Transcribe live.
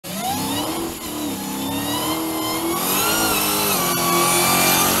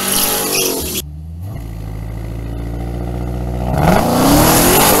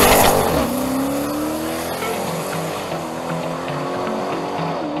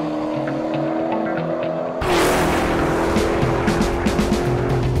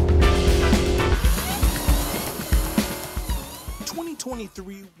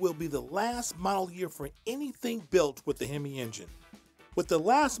2023 will be the last model year for anything built with the Hemi engine. With the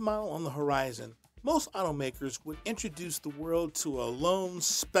last model on the horizon, most automakers would introduce the world to a lone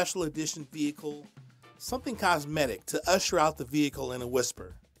special edition vehicle, something cosmetic to usher out the vehicle in a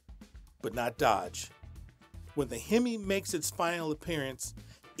whisper. But not Dodge. When the Hemi makes its final appearance,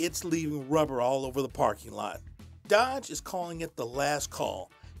 it's leaving rubber all over the parking lot. Dodge is calling it the last call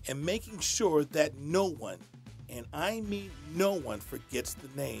and making sure that no one, and I mean no one, forgets the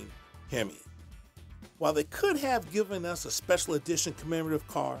name Hemi. While they could have given us a special edition commemorative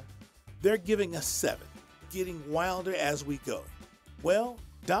car, they're giving us 7, getting wilder as we go. Well,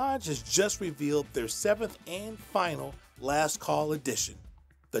 Dodge has just revealed their 7th and final last call edition,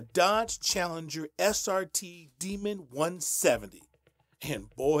 the Dodge Challenger SRT Demon 170. And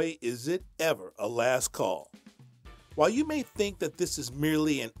boy, is it ever a last call. While you may think that this is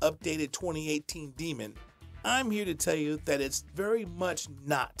merely an updated 2018 Demon, I'm here to tell you that it's very much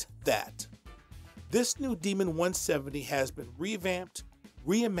not that. This new Demon 170 has been revamped,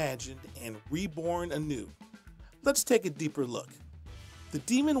 reimagined, and reborn anew. Let's take a deeper look. The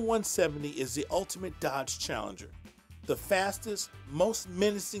Demon 170 is the ultimate Dodge Challenger, the fastest, most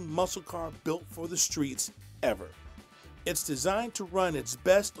menacing muscle car built for the streets ever. It's designed to run its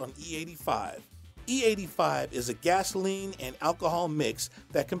best on E85. E85 is a gasoline and alcohol mix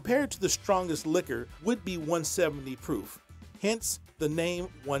that, compared to the strongest liquor, would be 170 proof, hence the name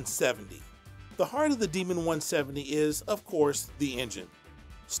 170. The heart of the Demon 170 is, of course, the engine.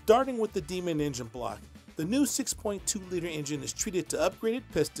 Starting with the Demon engine block, the new 6.2-liter engine is treated to upgraded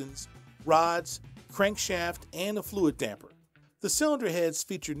pistons, rods, crankshaft, and a fluid damper. The cylinder heads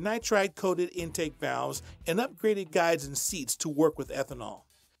feature nitride-coated intake valves and upgraded guides and seats to work with ethanol.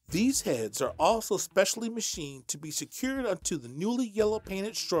 These heads are also specially machined to be secured onto the newly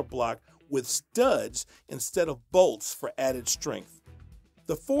yellow-painted strut block with studs instead of bolts for added strength.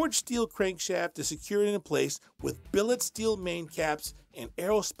 The forged steel crankshaft is secured in place with billet steel main caps and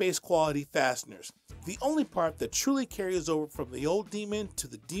aerospace-quality fasteners. The only part that truly carries over from the old Demon to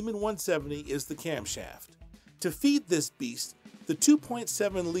the Demon 170 is the camshaft. To feed this beast, the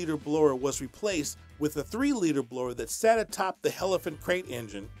 2.7-liter blower was replaced with a 3-liter blower that sat atop the Elephant crate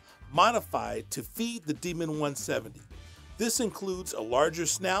engine, modified to feed the Demon 170. This includes a larger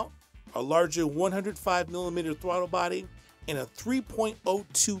snout, a larger 105mm throttle body, and a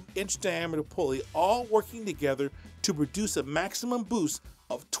 3.02-inch diameter pulley, all working together to produce a maximum boost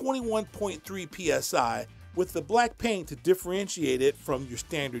of 21.3 psi, with the black paint to differentiate it from your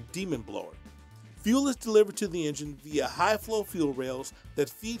standard Demon blower. Fuel is delivered to the engine via high-flow fuel rails that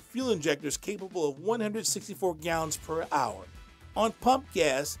feed fuel injectors capable of 164 gallons per hour. On pump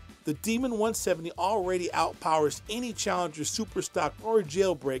gas, the Demon 170 already outpowers any Challenger Superstock or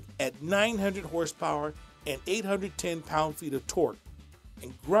Jailbreak at 900 horsepower and 810 pound-feet of torque,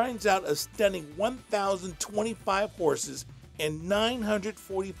 and grinds out a stunning 1,025 horses and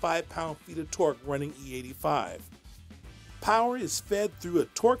 945 pound-feet of torque running E85. Power is fed through a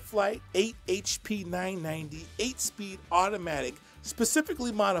TorqueFlite 8 HP 990 8-speed automatic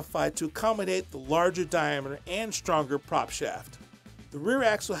specifically modified to accommodate the larger diameter and stronger prop shaft. The rear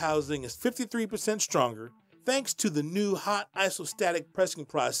axle housing is 53% stronger thanks to the new hot isostatic pressing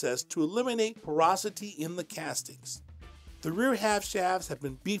process to eliminate porosity in the castings. The rear half shafts have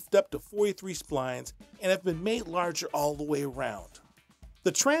been beefed up to 43 splines and have been made larger all the way around.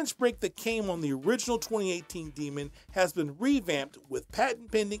 The trans brake that came on the original 2018 Demon has been revamped with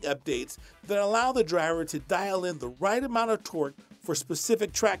patent-pending updates that allow the driver to dial in the right amount of torque for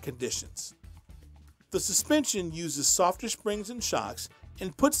specific track conditions. The suspension uses softer springs and shocks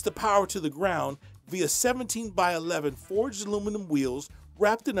and puts the power to the ground via 17x11 forged aluminum wheels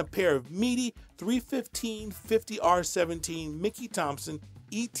wrapped in a pair of meaty 315 50R17 Mickey Thompson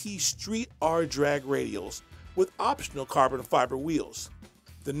ET Street R drag radials with optional carbon fiber wheels.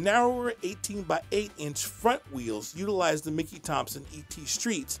 The narrower 18x8-inch front wheels utilize the Mickey Thompson ET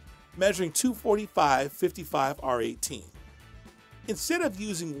Streets, measuring 245 55R18. Instead of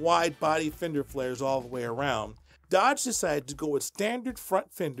using wide body fender flares all the way around, Dodge decided to go with standard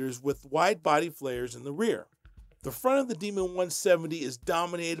front fenders with wide body flares in the rear. The front of the Demon 170 is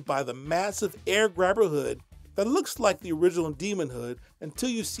dominated by the massive air grabber hood that looks like the original Demon hood until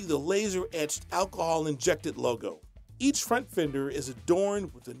you see the laser-etched alcohol-injected logo. Each front fender is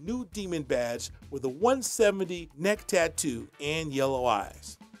adorned with a new Demon badge with a 170 neck tattoo and yellow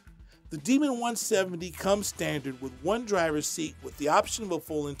eyes. The Demon 170 comes standard with one driver's seat with the option of a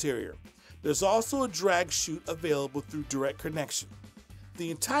full interior. There's also a drag chute available through direct connection.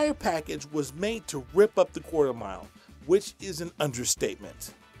 The entire package was made to rip up the quarter mile, which is an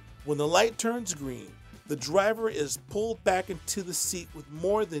understatement. When the light turns green, the driver is pulled back into the seat with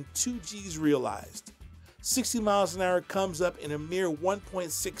more than 2 G's realized. 60 miles an hour comes up in a mere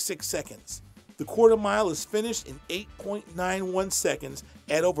 1.66 seconds. The quarter mile is finished in 8.91 seconds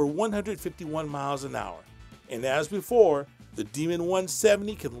at over 151 miles an hour. And as before, the Demon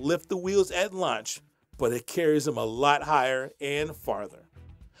 170 can lift the wheels at launch, but it carries them a lot higher and farther.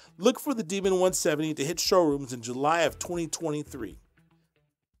 Look for the Demon 170 to hit showrooms in July of 2023.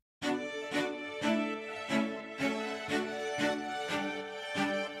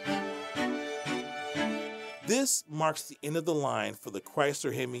 This marks the end of the line for the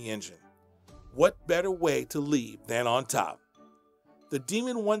Chrysler Hemi engine. What better way to leave than on top? The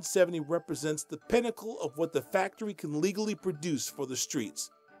Demon 170 represents the pinnacle of what the factory can legally produce for the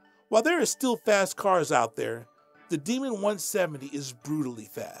streets. While there are still fast cars out there, the Demon 170 is brutally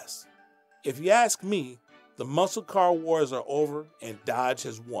fast. If you ask me, the muscle car wars are over and Dodge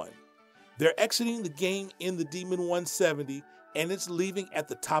has won. They're exiting the game in the Demon 170 and it's leaving at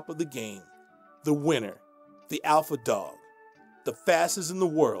the top of the game. The winner, the alpha dog, the fastest in the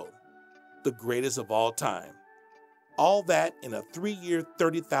world, the greatest of all time. All that in a 3-year,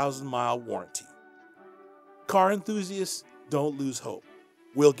 30,000-mile warranty. Car enthusiasts, don't lose hope.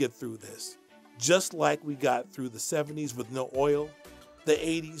 We'll get through this. Just like we got through the 70s with no oil, the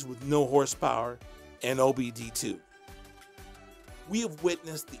 80s with no horsepower, and OBD2. We have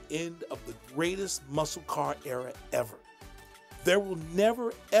witnessed the end of the greatest muscle car era ever. There will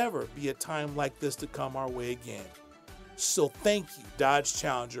never, ever be a time like this to come our way again. So thank you, Dodge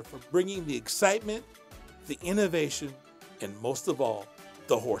Challenger, for bringing the excitement, the innovation, and most of all,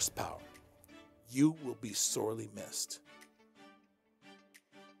 the horsepower. You will be sorely missed.